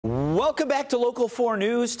Welcome back to Local 4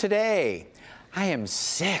 News today. I am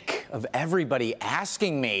sick of everybody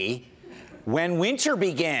asking me when winter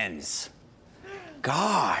begins.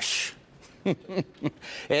 Gosh.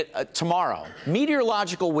 Tomorrow.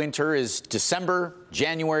 Meteorological winter is December,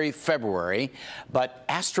 January, February, but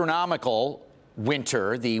astronomical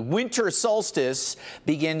winter, the winter solstice,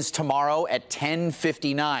 begins tomorrow at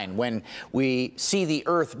 10:59 when we see the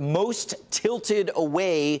Earth most tilted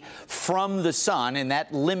away from the sun, and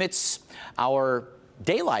that limits our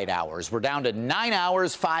daylight hours. We're down to 9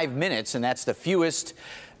 hours, 5 minutes, and that's the fewest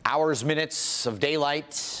hours, minutes of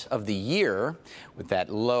daylight of the year with that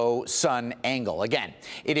low sun angle. Again,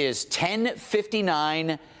 it is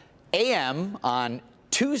 10:59 a.m. on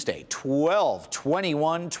Tuesday,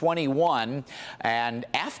 12/21/21, and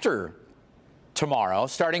after tomorrow,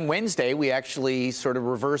 starting Wednesday, we actually sort of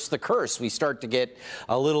reverse the curse. We start to get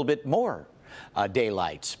a little bit more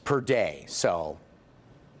daylight per day. So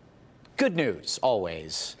good news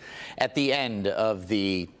always at the end of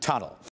the tunnel.